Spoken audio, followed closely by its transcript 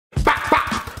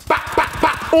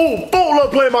Oh, fool,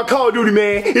 love playing my Call of Duty,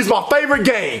 man. It's my favorite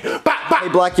game. Hey,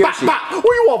 Black Yoshi. What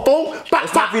you want, fool?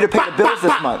 It's time for you to pay the bills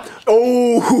this month.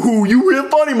 Oh, you real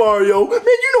funny, Mario. Man,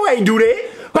 you know I ain't do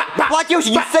that. Black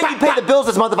Yoshi, you said you'd pay the bills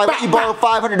this month if I let you borrow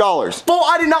 $500. Fool,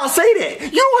 I did not say that.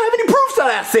 You don't have any proof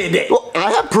that I said that. Well,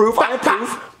 I have proof. I have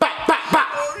proof.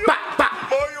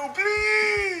 Mario,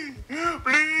 please.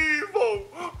 Please, fool.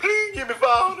 Please give me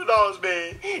 $500,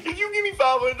 man. If you give me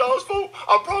 $500, fool,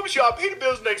 I promise you I'll pay the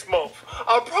bills next month.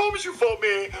 I promise you, fool,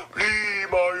 man. Please,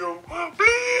 Mario.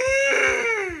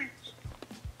 Please.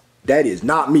 That is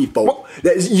not me, folks.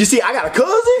 You see, I got a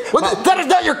cousin. That is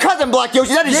not your cousin, Black Yoshi.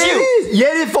 That is you. It is. Yeah,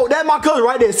 it is, folks. That's my cousin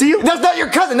right there. See him? That's not your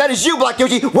cousin. That is you, Black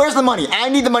Yoshi. Where's the money? I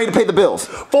need the money to pay the bills.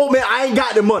 Folks, man, I ain't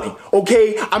got the money.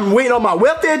 Okay, I'm waiting on my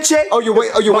welfare check. Oh, you're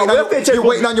waiting on your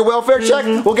welfare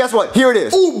check? Well, guess what? Here it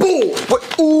is. Ooh, boy.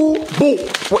 What? Ooh, boy.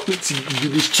 What? Let's see. Give me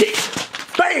this check.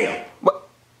 Bam. What?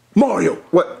 Mario.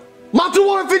 What? My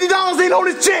 $250 ain't on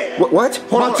this check. What?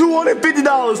 Hold on. My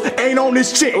 $250 ain't on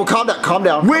this check. Oh, calm down. Calm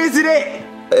down. Where's it at?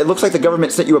 It looks like the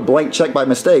government sent you a blank check by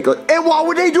mistake. And why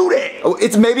would they do that? Oh,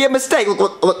 it's maybe a mistake.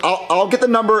 Look, I'll get the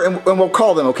number and we'll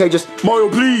call them, okay? Just Mario,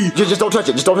 please. Just don't touch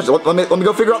it. Just don't touch it. Let me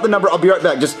go figure out the number. I'll be right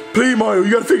back. Just please, Mario,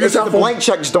 you gotta figure this out. It's a blank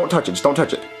check. Just don't touch it. Just don't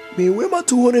touch it. Man, where my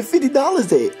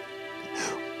 $250 at?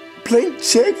 Blank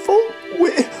check, folks?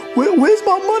 Where's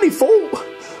my money, folks?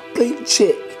 Blank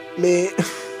check, man.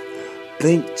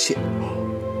 Blank check.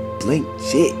 Blank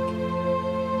check.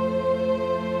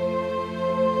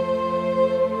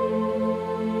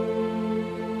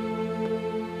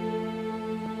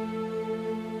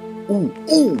 Ooh,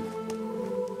 ooh.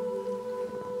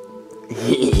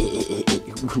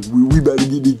 we about to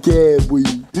get the cash, boy.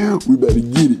 We about to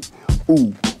get it.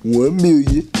 Ooh, 1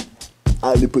 million.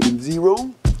 I only put in zero.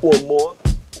 One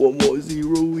more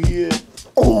zero here.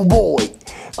 Oh boy.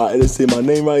 Alright, let's say my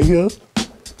name right here.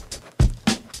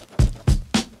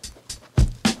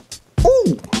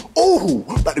 Ooh, ooh,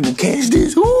 about to go cash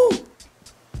this. Ooh.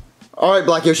 Alright,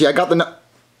 Black Yoshi, I got the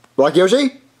Black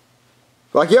Yoshi?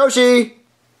 Black Yoshi?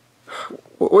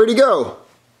 Where'd he go?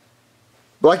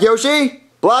 Black Yoshi?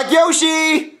 Black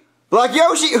Yoshi? Black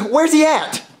Yoshi? Where's he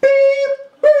at? Beep,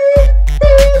 beep,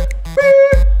 beep,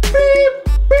 beep,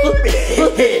 beep,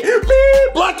 beep,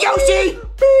 beep. Black Yoshi?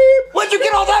 Beep. Where'd you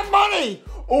get all that money?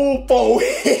 Oh, boy.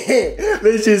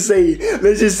 let's just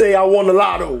say I won the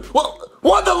lotto. Well,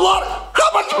 won the lotto?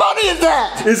 How much money is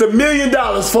that? It's $1 million,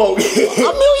 folks. $1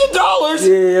 million?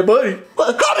 Yeah, buddy.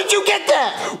 How did you get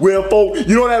that? Well, folks,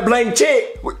 you know that blank check?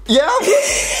 Yeah?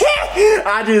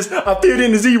 I filled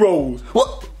in the zeros.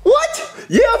 What?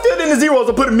 Yeah, I filled in the zeros.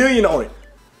 I put $1 million on it.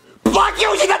 Black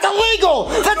Yoshi, that's illegal!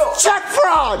 That's check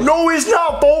fraud! No, it's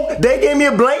not, folks. They gave me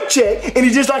a blank check, and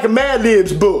it's just like a Mad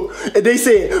Libs book. And they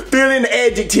said, fill in the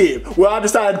adjective. Well, I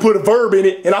decided to put a verb in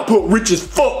it, and I put rich as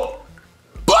fuck.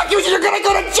 Black Yoshi, you're gonna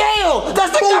go to jail!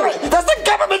 That's the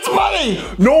government's money!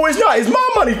 No, it's not. It's my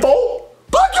money, folks.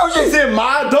 Black Yoshi! It's in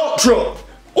my dump truck.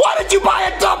 Why did you buy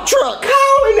a dump truck?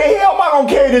 How in the hell am I gonna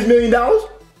carry this $1 million?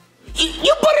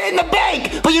 You put it in the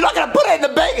bank, but you're not gonna put it in the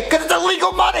bank because it's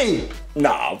illegal money!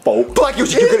 Nah, folks. Black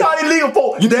Yoshi, it's not illegal,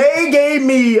 folks. They gave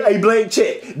me a blank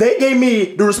check. They gave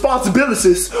me the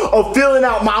responsibilities of filling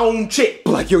out my own check.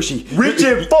 Black Yoshi, rich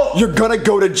and fuck. You're gonna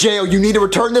go to jail. You need to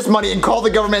return this money and call the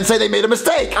government and say they made a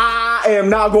mistake. I am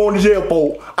not going to jail,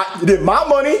 folks. It's my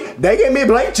money. They gave me a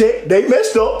blank check. They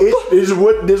messed up. This is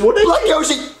what they Black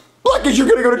Yoshi, Black Yoshi, you're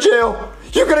gonna go to jail.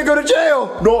 You're gonna go to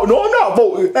jail. No, I'm not,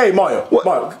 folks. Hey, Mario. What?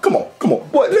 Mario, come on.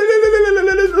 What?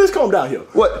 Let's calm down here.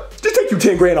 What? Just take you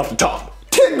 10 grand off the top.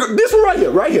 10 grand? This one right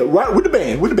here, with the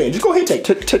band. Just go ahead and take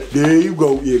it. There you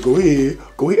go. Yeah, go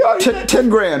ahead. 10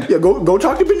 grand. Yeah, go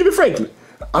talk to Benjamin Franklin.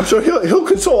 I'm sure he'll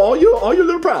console all your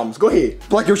little problems. Go ahead.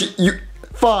 Black Yoshi,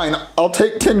 fine. I'll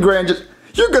take 10 grand.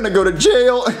 You're gonna go to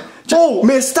jail. Oh,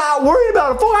 man, stop worrying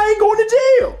about it, folks. I ain't going to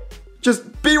jail.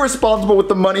 Just be responsible with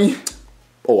the money.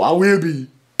 Oh, I will be.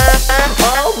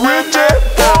 I'm rich and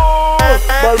full.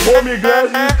 About to pour me a glass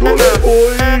of this Kool-Aid,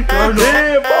 boy.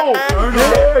 Yeah, folks.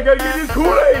 Yeah, I gotta get this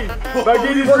Kool-Aid.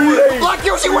 Black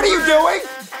Yoshi, what are you doing?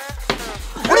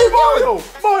 What are you doing?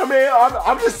 Mario, man,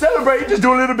 I'm just celebrating. Just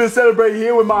doing a little bit of celebrating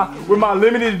here with my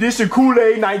limited edition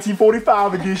Kool-Aid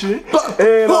 1945 edition.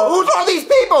 And who's all these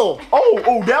people?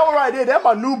 Oh, that one right there. That's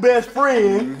my new best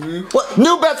friend. What?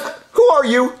 New best? Who are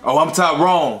you? Oh, I'm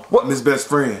Tyrone. I'm his best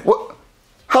friend. What?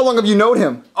 How long have you known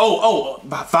him? Oh,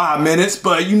 about 5 minutes.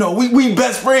 But you know, we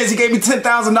best friends. He gave me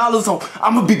 $10,000, so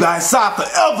I'm gonna be by his side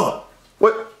forever.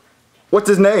 What's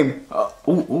his name?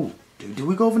 Did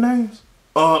we go over names?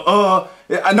 I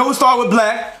know it started with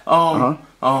Black.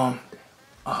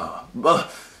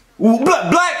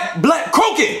 Black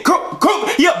croquet.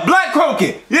 Yeah, black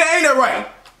croquet. Yeah, ain't that right?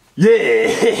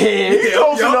 Yeah,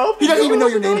 close enough. He doesn't even know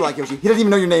your name, Black Yoshi. He doesn't even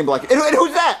know your name, Black. And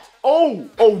who's that? Oh,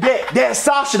 that's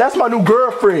Sasha. That's my new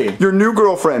girlfriend. Your new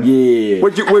girlfriend. Yeah.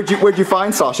 Where'd you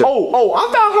find Sasha? Oh,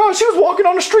 I found her. She was walking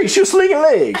on the street. She was slinging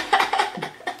legs.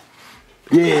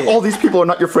 Yeah. All these people are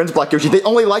not your friends, Black Yoshi. They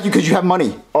only like you because you have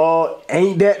money.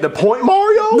 Ain't that the point,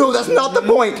 Mario? No, that's not the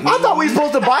point. I thought we were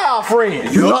supposed to buy our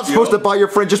friends. You're not supposed to buy your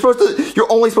friends.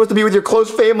 You're only supposed to be with your close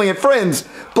family and friends.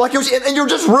 Black Yoshi, and you're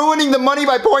just ruining the money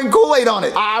by pouring Kool-Aid on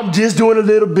it. I'm just doing a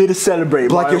little bit of celebrating.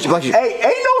 Black Yoshi. Hey, ain't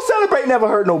no celebrate never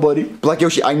hurt nobody. Black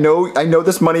Yoshi, I know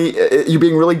this money, you're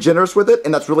being really generous with it,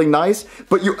 and that's really nice,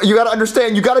 but you gotta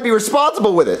understand, you gotta be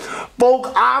responsible with it.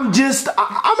 Folk, I ain't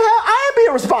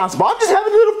being responsible. I'm just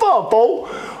having a little fun, folk.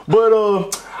 But,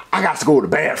 I got to go to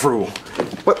the bathroom.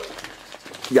 What?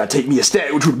 You gotta take me a stat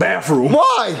to the bathroom.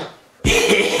 Why?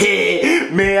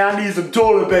 Man, I need some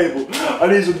toilet paper.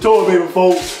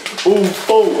 Folks. Ooh,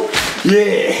 folks.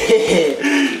 Yeah.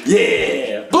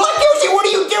 Yeah. Black Yoshi, what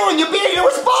are you doing? You're being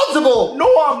irresponsible. No,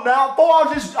 I'm not.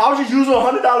 Folks, I was just using a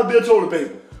 $100 bill toilet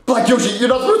paper. Black Yoshi, you're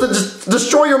not supposed to just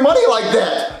destroy your money like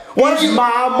that. Why It's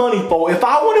my money, folks. If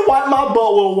I want to wipe my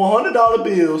butt with $100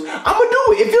 bills, I'm gonna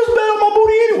do it. It feels better on my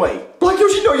booty anyway. Black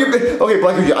Yoshi, no, okay,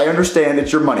 Black Yoshi, I understand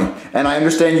it's your money, and I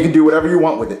understand you can do whatever you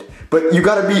want with it, but you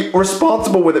gotta be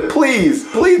responsible with it. Please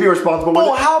be responsible with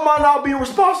it. How am I not being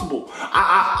responsible?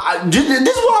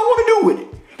 This is what I want to do with it.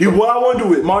 This is what I want to do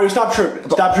with it. Mario, stop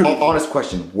tripping. Honest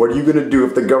question, what are you gonna do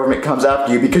if the government comes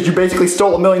after you because you basically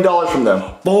stole $1 million from them?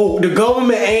 Folks, the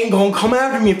government ain't gonna come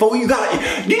after me, folks. You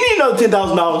need another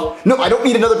 $10,000. No, I don't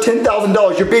need another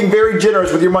 $10,000. You're being very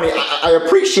generous with your money. I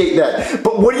appreciate that.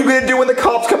 But what are you gonna do when the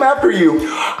cops come after you?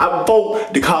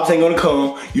 Folks, the cops ain't gonna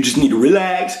come. You just need to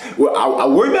relax. Well, I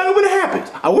worry about it when it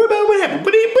happens. But it ain't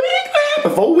gonna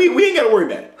happen, folks. We ain't gotta worry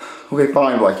about it. Okay,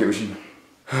 fine, Black Yoshi.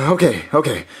 Okay.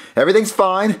 Everything's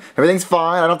fine. I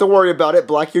don't have to worry about it.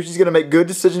 Black Yoshi's gonna make good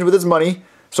decisions with his money,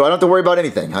 so I don't have to worry about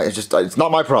anything. It's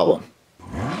not my problem.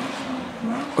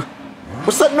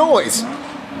 What's that noise?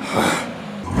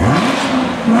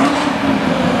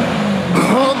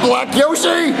 Black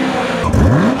Yoshi!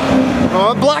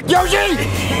 Black Yoshi!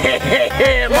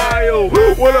 Hey, Mario,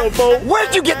 what up, folks?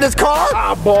 Where'd you get this car?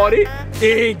 I bought it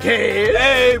in cash.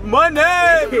 Hey, money!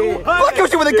 Black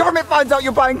Yoshi, when the government finds out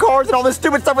you're buying cars and all this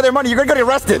stupid stuff with their money, you're gonna get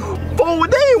arrested. Folks,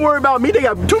 they ain't worried about me. They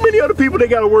got too many other people they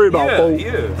gotta worry about, folks.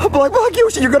 Yeah. Black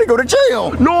Yoshi, you're gonna go to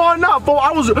jail. No, I'm not, folks.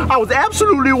 I was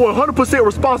absolutely 100%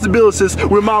 responsibilities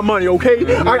with my money, okay?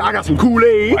 I got some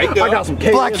Kool-Aid. I got some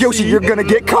KFC. Black Yoshi, you're gonna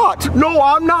get caught. No,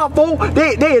 I'm not, folks.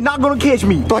 They are not gonna catch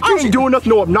me. Black I Yoshi. ain't doing nothing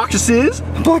no obnoxious.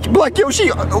 Black Yoshi,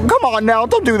 come on now,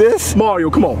 don't do this. Mario,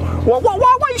 come on.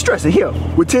 Why you stressing? Here,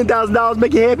 with $10,000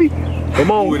 make you happy?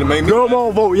 Come on, come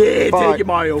on, vote. Yeah, Fine. take it,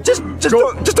 Mario. Just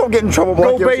don't get in trouble,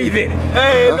 Black Go Yoshi. bathe in it.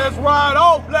 Hey, let's ride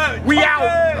off, Black. We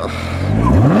out.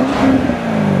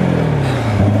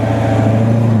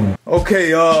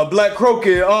 Okay, Black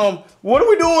Croquet, what are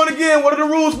we doing again? What are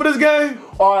the rules for this game?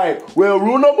 All right. Well,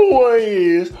 rule number 1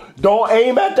 is don't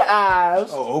aim at the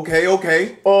eyes. Oh, okay.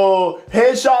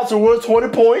 Headshots are worth 20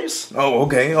 points. Oh,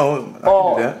 okay. Oh, I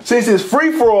can do that. Since it's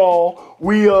free for all,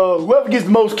 we whoever gets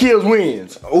the most kills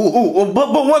wins. But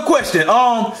one question.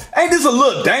 Ain't this a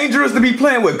little dangerous to be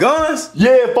playing with guns?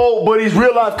 Yeah, folks, but it's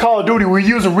real life Call of Duty. We're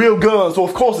using real guns, so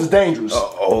of course it's dangerous.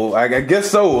 I guess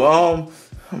so. I'm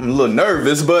a little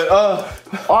nervous, but all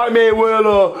right, man.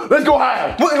 Well, let's go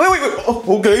high. Wait. Oh,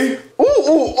 okay. Ooh.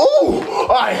 All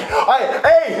right.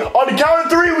 Hey, on the count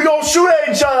of 3, we gonna shoot at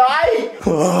each other. All right.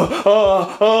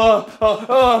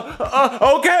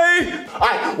 Okay. All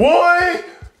right. 1,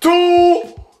 2,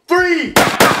 3.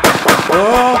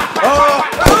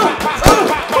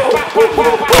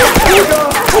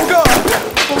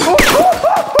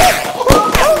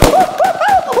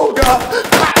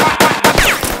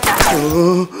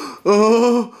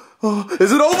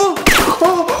 Is it over?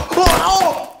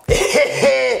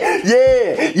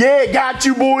 Yeah, got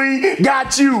you, boy.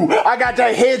 Got you. I got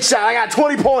that headshot. I got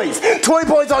 20 points. 20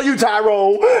 points on you,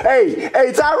 Tyrone. Hey,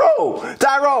 Tyrone.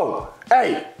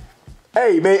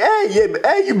 Hey, man.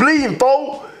 Hey, you bleeding,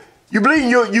 folks? You bleeding?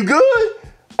 You good?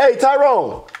 Hey,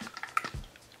 Tyrone.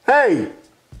 Hey,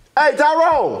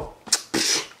 Tyrone.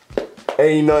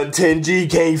 Ain't nothing 10G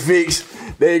can't fix.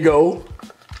 There you go.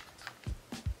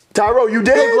 Tyrone, you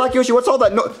dead? Hey, Black Yoshi, what's all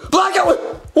that noise? Black Yoshi,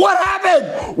 what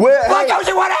happened? Black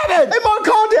Yoshi, what happened? Hey, man,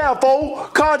 calm down,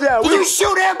 folks. Calm down. Did you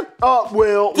shoot him?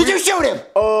 Did you shoot him?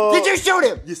 Did you shoot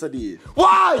him? Yes, I did.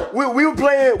 Why? We were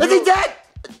playing. Is he dead?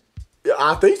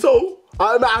 I think so.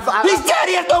 He's dead,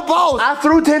 he has no balls! I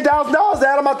threw $10,000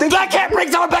 at him. I think I can't bring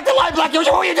someone back to life, Black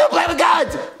Yoshi. What were you doing playing with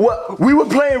guns? What? We were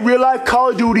playing real life Call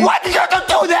of Duty. Why did you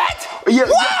do that? Yeah,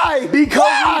 Why?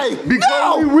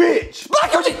 Because we rich.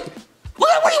 Black Yoshi, what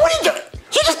are you doing?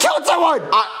 You just killed someone!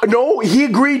 No, he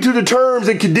agreed to the terms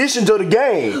and conditions of the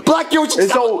game. Black Yoshi, and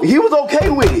so he was okay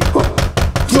with it.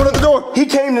 Someone at the door. He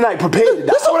came tonight prepared to die.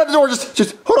 There's someone at the door.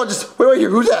 Just hold on. Just wait right here.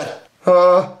 Who's that?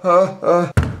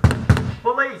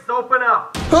 Police, open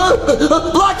up.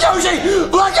 Black Yoshi!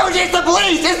 Black Yoshi, it's the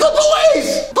police! It's the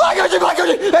police! Black Yoshi,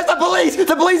 it's the police!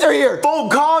 The police are here! Oh,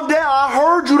 calm down. I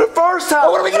heard you the first time.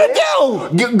 What are we gonna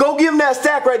do? Go give him that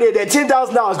stack right there, that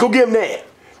 $10,000. Go give him that.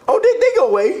 Oh, they go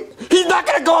away. He's not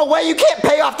gonna go away. You can't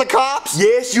pay off the cops.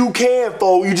 Yes, you can,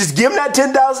 fool. You just give him that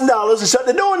 $10,000 and shut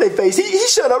the door in their face. He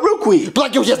shut up real quick.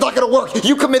 Black Yoshi, it's not gonna work.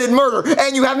 You committed murder,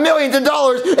 and you have millions of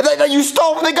dollars that you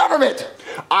stole from the government.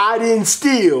 I didn't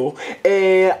steal,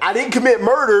 and I didn't commit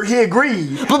murder. He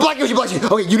agreed. But Black Yoshi,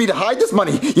 okay, you need to hide this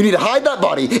money. You need to hide that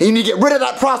body, and you need to get rid of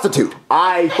that prostitute.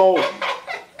 Fool.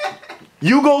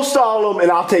 You go stall him,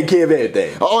 and I'll take care of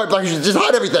everything. All right, Black Yoshi, just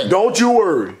hide everything. Don't you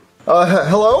worry.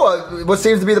 Hello? What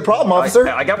seems to be the problem, officer?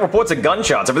 I got reports of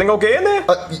gunshots. Everything okay in there?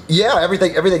 Yeah,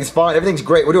 everything's fine. Everything's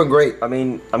great. We're doing great. I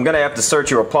mean, I'm gonna have to search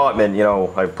your apartment, you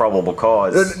know, a probable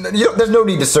cause. There's no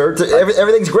need to search.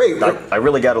 Everything's great. I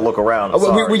really gotta look around.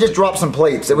 We just dropped some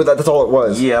plates. That's all it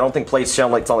was. Yeah, I don't think plates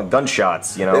sound like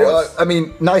gunshots, you know. I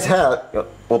mean, nice hat.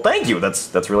 Well, thank you.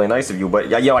 That's really nice of you. But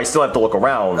yeah, I still have to look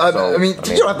around. I mean,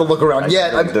 you don't have to look around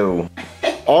yet. I do.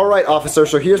 All right, officer.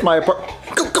 So here's my apartment.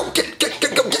 Go get.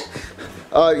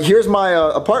 Here's my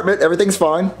apartment. Everything's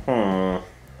fine.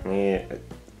 Yeah.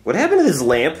 What happened to this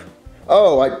lamp?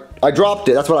 Oh, I dropped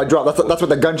it. That's what I dropped. That's what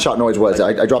the gunshot noise was.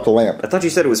 I dropped the lamp. I thought you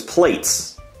said it was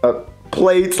plates.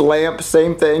 Plates, lamp,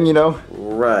 same thing, you know.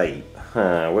 Right.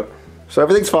 Huh. So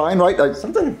everything's fine, right?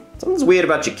 Something's weird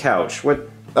about your couch. What?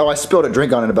 Oh, I spilled a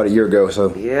drink on it about a year ago.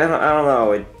 So. Yeah, I don't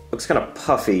know. It looks kind of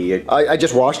puffy. I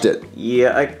just washed it.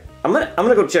 Yeah, I'm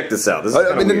gonna go check this out. This is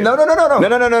kind of weird.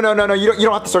 No. You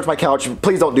don't have to search my couch.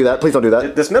 Please don't do that. Please don't do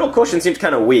that. This middle cushion seems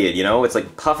kind of weird. You know, it's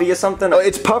like puffy or something.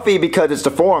 It's puffy because it's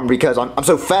deformed because I'm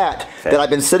so fat that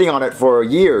I've been sitting on it for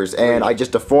years and I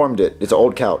just deformed it. It's an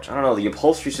old couch. I don't know. The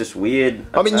upholstery's just weird.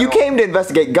 I mean, you came to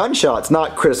investigate gunshots,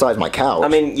 not criticize my couch. I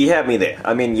mean, you had me there.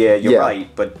 I mean, yeah, you're right.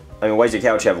 But I mean, why does your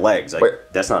couch have legs?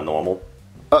 That's not normal.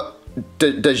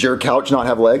 Does your couch not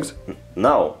have legs?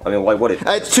 No. I mean, why would it?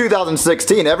 It's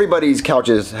 2016. Everybody's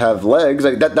couches have legs.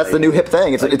 That's the new hip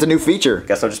thing. It's a new feature.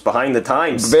 Guess I'm just behind the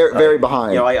times. Very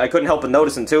behind. You know, I couldn't help but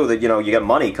noticing too that, you know, you got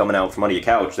money coming out from under your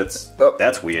couch.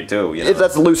 That's weird too. You know?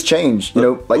 That's loose change. You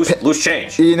know, like loose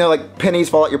change. You know, like pennies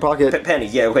fall out your pocket.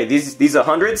 Pennies. Yeah. Okay. These are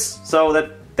hundreds. So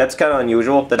that's kind of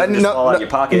unusual. That doesn't just fall out of your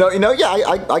pocket.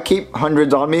 Yeah, I keep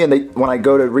hundreds on me, and when I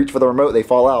go to reach for the remote, they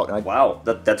fall out. Wow,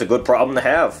 that's a good problem to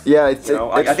have. Yeah, I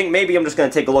think maybe I'm just gonna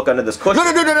take a look under this cushion.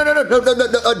 No,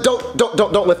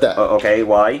 don't lift that. Okay,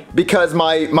 why? Because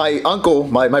my uncle,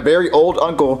 my very old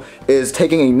uncle, is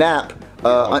taking a nap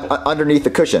underneath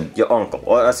the cushion. Your uncle?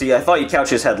 Well, see, I thought your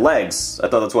couches had legs. I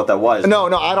thought that's what that was. No,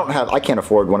 I can't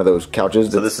afford one of those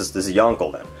couches. So this is your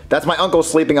uncle then? That's my uncle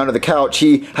sleeping under the couch.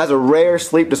 He has a rare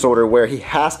sleep disorder where he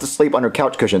has to sleep under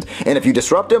couch cushions, and if you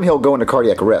disrupt him, he'll go into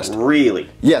cardiac arrest. Really?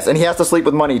 Yes, and he has to sleep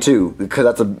with money too, because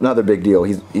that's another big deal.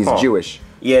 He's Jewish.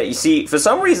 Yeah, you see, for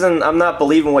some reason, I'm not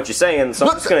believing what you're saying, so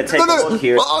I'm just gonna take a look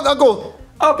here. Uncle!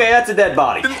 Okay, that's a dead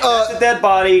body. That's a dead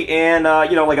body, and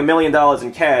you know, like $1 million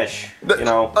in cash. You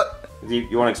know,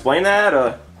 you want to explain that,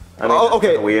 or? I mean,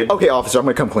 okay. Weird. Okay, officer, I'm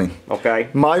gonna come clean. Okay.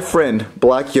 My friend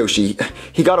Black Yoshi,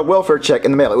 he got a welfare check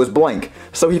in the mail. It was blank,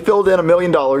 so he filled in $1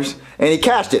 million and he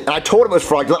cashed it. And I told him it was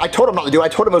fraudulent. I told him not to do it. I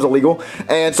told him it was illegal,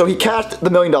 and so he cashed the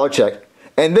 $1 million check.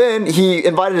 And then he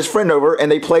invited his friend over,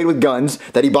 and they played with guns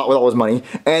that he bought with all his money.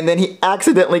 And then he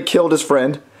accidentally killed his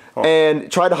friend. And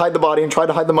tried to hide the body and tried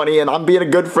to hide the money, and I'm being a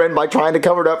good friend by trying to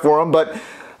cover it up for him, but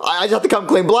I just have to come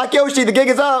clean. Black Yoshi, the gig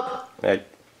is up! Hey,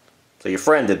 so your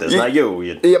friend did this, not you.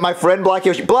 Yeah, my friend Black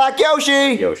Yoshi. Black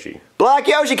Yoshi! Black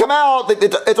Yoshi, come out!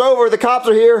 It's over, the cops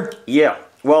are here. Yeah,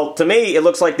 well, to me, it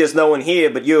looks like there's no one here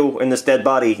but you and this dead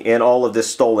body and all of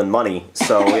this stolen money,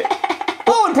 so...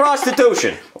 Oh, and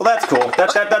prostitution. Well, that's cool.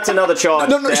 That's another charge.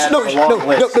 No,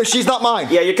 she's not mine.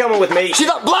 Yeah, you're coming with me. She's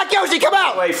not. Black Yoshi, come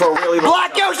out! Wait for a really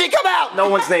Black Yoshi, come out! No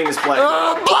one's name is Black.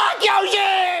 Black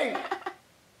Yoshi!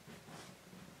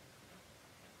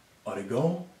 Are they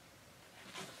gone?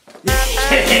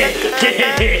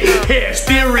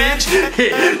 Still rich,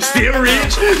 still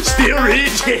rich, still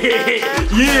rich.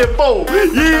 Yeah, boy,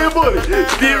 yeah, buddy,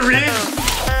 still rich.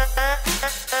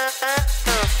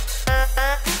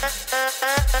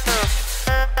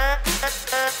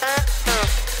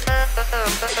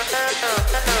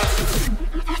 Yoshi.